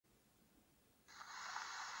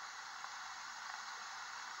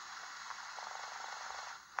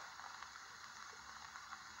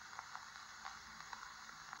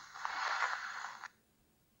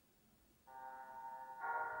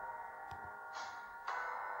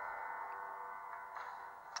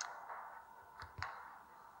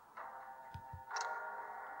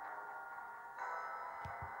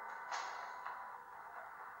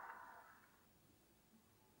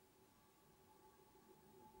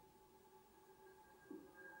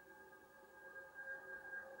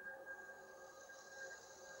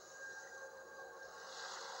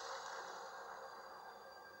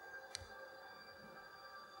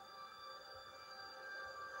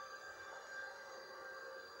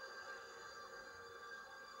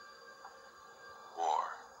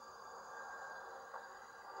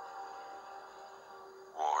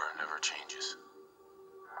changes.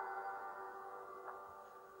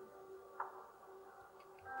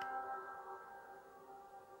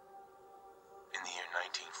 In the year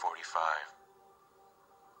 1945,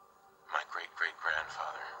 my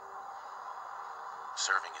great-great-grandfather,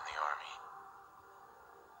 serving in the army,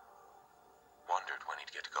 wondered when he'd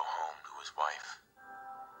get to go home to his wife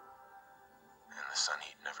and the son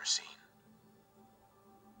he'd never seen.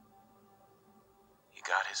 He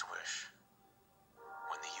got his wish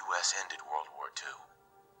when the U.S. ended World War II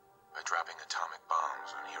by dropping atomic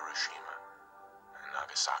bombs on Hiroshima and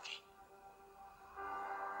Nagasaki.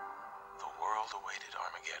 The world awaited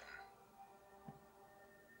Armageddon.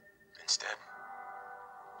 Instead,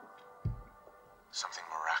 something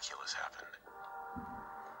miraculous happened.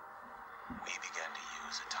 We began to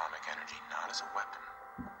use atomic energy not as a weapon,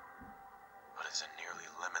 but as a nearly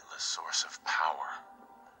limitless source of power.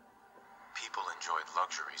 People enjoyed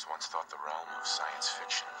luxuries once thought the realm of science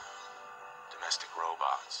fiction. Domestic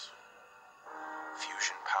robots,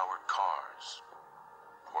 fusion-powered cars,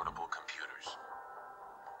 portable computers.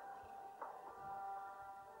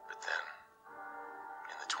 But then,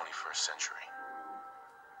 in the 21st century,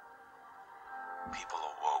 people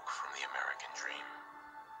awoke from the American dream.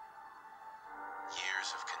 Years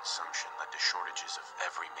of consumption led to shortages of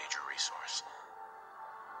every major resource.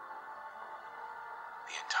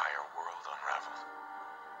 The entire world unraveled.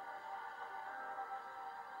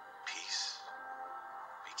 Peace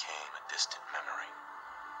became a distant memory.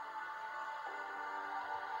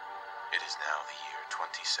 It is now the year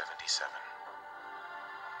 2077.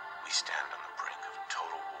 We stand on the brink of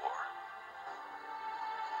total war.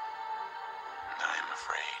 And I am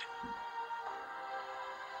afraid.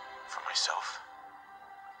 For myself.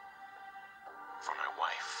 For my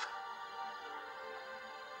wife.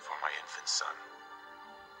 For my infant son.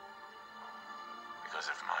 Because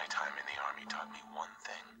if my time in the army taught me one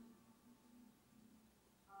thing,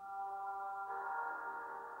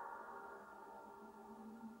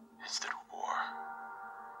 it's that war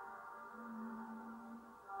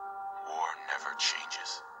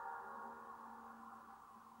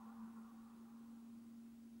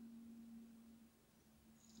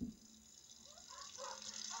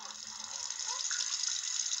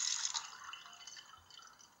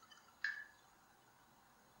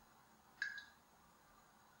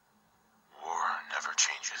never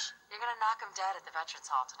changes. You're gonna knock him dead at the Veterans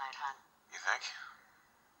Hall tonight, hon. You think?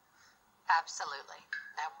 Absolutely.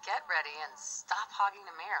 Now get ready and stop hogging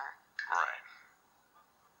the mirror. Right.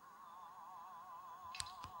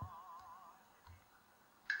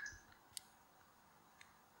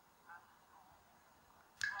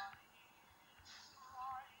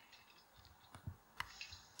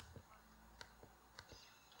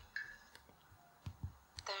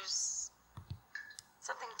 There's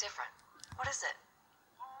something different. What is it?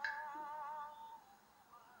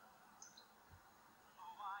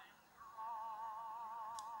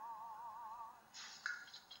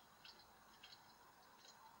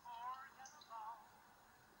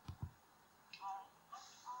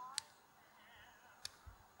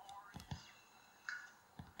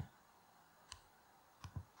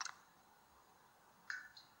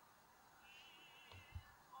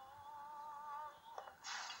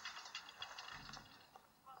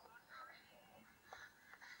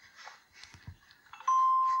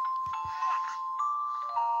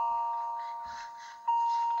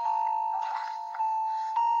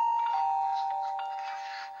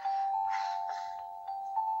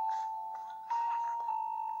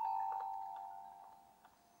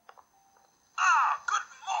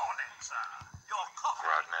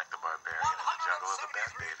 Rodnak the Barbarian in the Jungle of the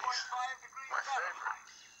Bat Babies. My favorite.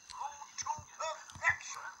 To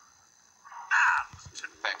perfection.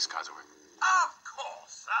 And Thanks, Codsworth. of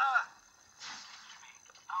course, sir.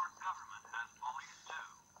 Our government has police too.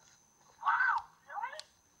 Wow, really?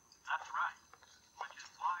 That's right. Which is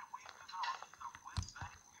why we developed the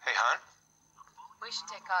whiz-bang. Hey, hon? We should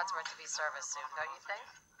take Codsworth to be serviced soon, don't you think?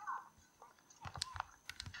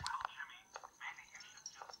 Well, Jimmy, maybe you should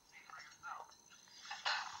just see for yourself.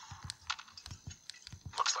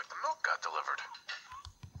 Looks like the milk got delivered.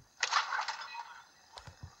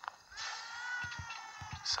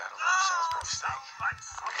 Saddle up Salisbury steak. Sounds like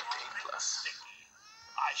someone 18 plus. sticky.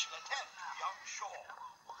 I shall attend to young Shaw.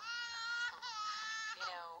 You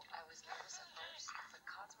know, I was nervous at first, but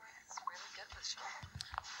Codsworth is really good with Shaw.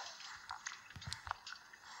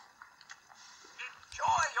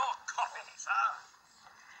 Enjoy your coffee, sir.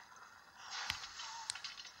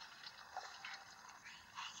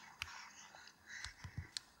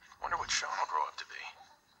 Wonder what Sean will grow up to be.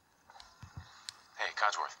 Hey,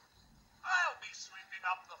 Codsworth. I'll be sweeping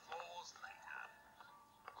up the floors later.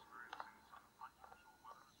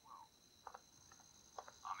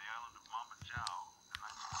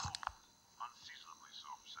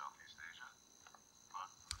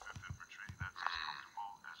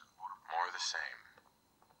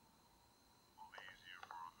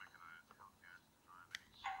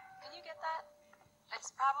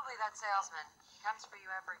 Probably that salesman. Comes for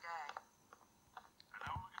you every day.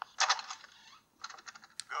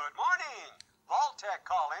 Good morning. Vault-Tec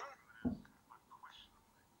calling.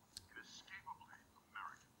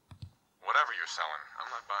 Whatever you're selling,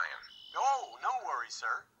 I'm not buying. No worries,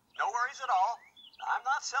 sir. No worries at all. I'm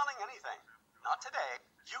not selling anything. Not today.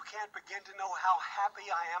 You can't begin to know how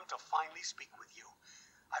happy I am to finally speak with you.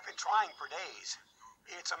 I've been trying for days.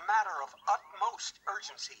 It's a matter of utmost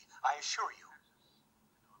urgency, I assure you.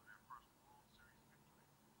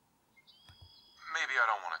 Maybe I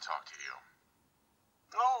don't want to talk to you.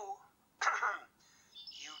 Oh,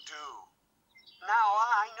 you do. Now,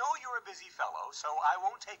 I know you're a busy fellow, so I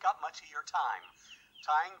won't take up much of your time.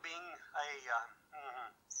 Time being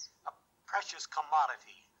a precious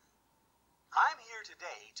commodity. I'm here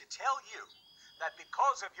today to tell you that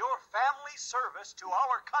because of your family service to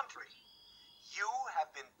our country, you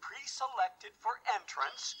have been pre-selected for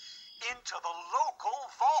entrance into the local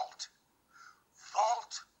vault.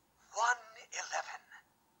 Vault 111.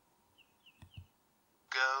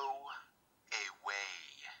 Go away.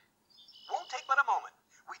 Won't take but a moment.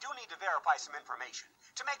 We do need to verify some information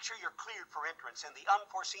to make sure you're cleared for entrance in the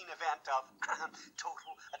unforeseen event of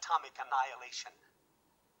total atomic annihilation.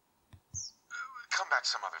 Come back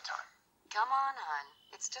some other time. Come on, hon.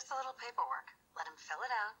 It's just a little paperwork. Let him fill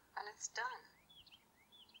it out, and it's done.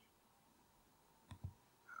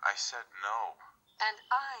 I said no. And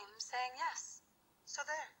I'm saying yes. So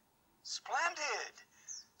there. Splendid.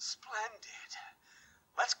 Splendid.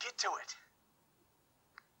 Let's get to it.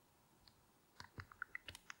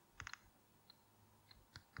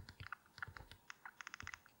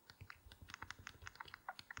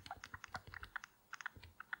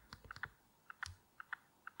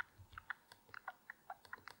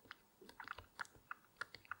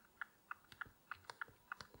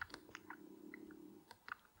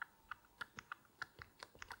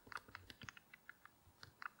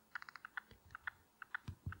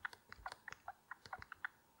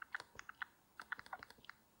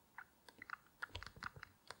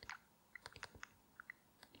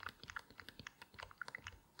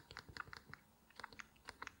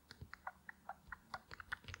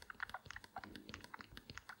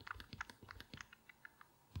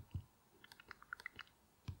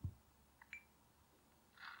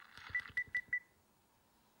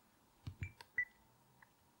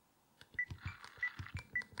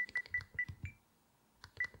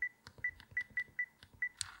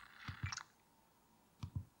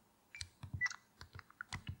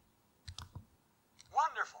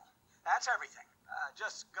 Wonderful. That's everything.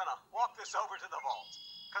 Just gonna walk this over to the vault.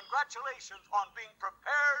 Congratulations on being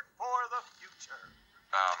prepared for the future.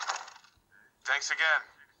 Thanks again.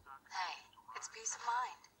 Hey, it's peace of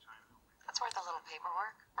mind. That's worth a little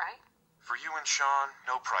paperwork, right? For you and Sean,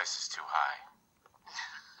 no price is too high.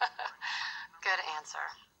 Good answer.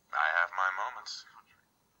 I have my moments.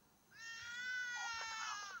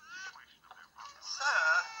 Sir,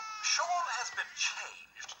 Sean has been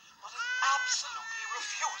changed, but he absolutely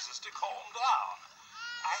refuses to calm down.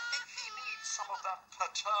 I think he needs some of that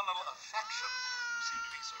paternal affection you seem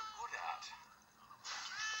to be so good at.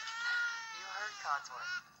 You heard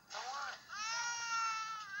Codsworth. Go on.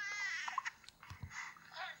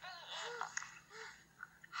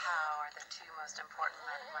 How are the two most important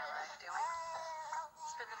men in my life doing?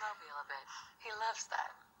 Spin the mobile a bit. He loves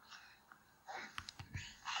that.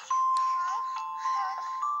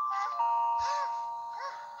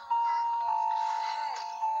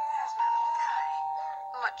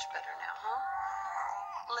 Much better now, huh?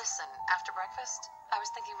 Listen, after breakfast, I was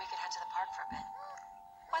thinking we could head to the park for a bit.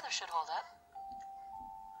 Weather should hold up.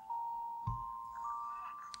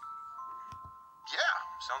 Yeah,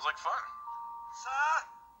 sounds like fun. Sir,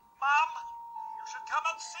 Mum, you should come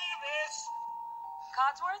and see this.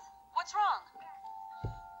 Codsworth, what's wrong?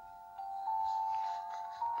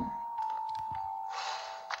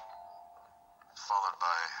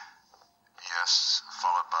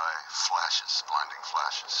 Followed by flashes, blinding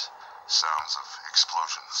flashes, sounds of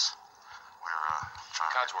explosions. We're trying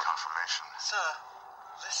to get Codsworth. confirmation. Sir,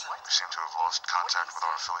 listen. We seem to have lost contact with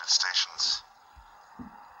our affiliate stations.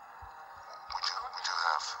 We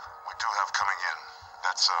do have coming in.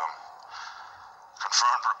 That's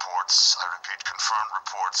confirmed reports. I repeat, confirmed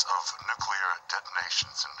reports of nuclear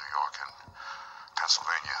detonations in New York and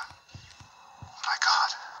Pennsylvania. My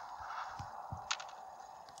God.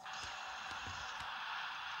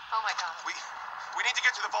 Oh my god. We need to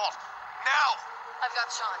get to the vault. Now! I've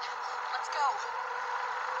got Sean. Let's go.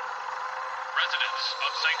 Residents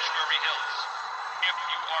of Sanctuary Hills, if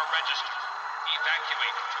you are registered,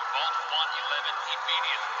 evacuate to Vault 111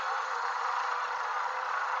 immediately.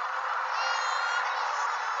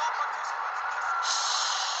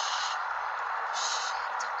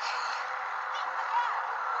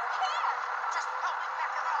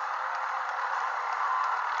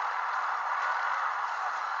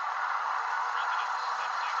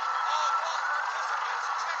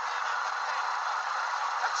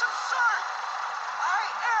 That's absurd! I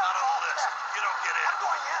am Not on the all list. tech. You don't get in. I'm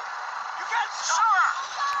going in. You can't stop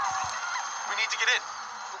me. We need to get in.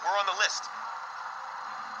 We're on the list.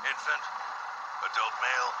 Infant, adult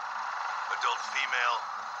male, adult female.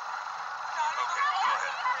 Okay, go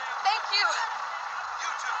ahead. Thank you. You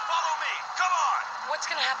two, follow me. Come on. What's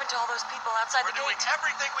gonna happen to all those people outside We're the doing gate?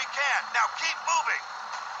 everything we can. Now keep moving.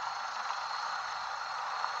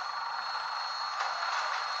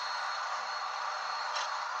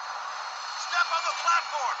 Step on the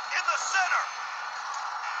platform in the center.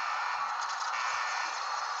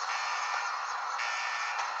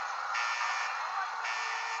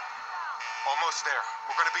 Almost there.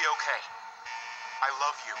 We're gonna be okay. I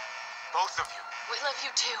love you. Both of you. We love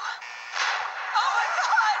you too.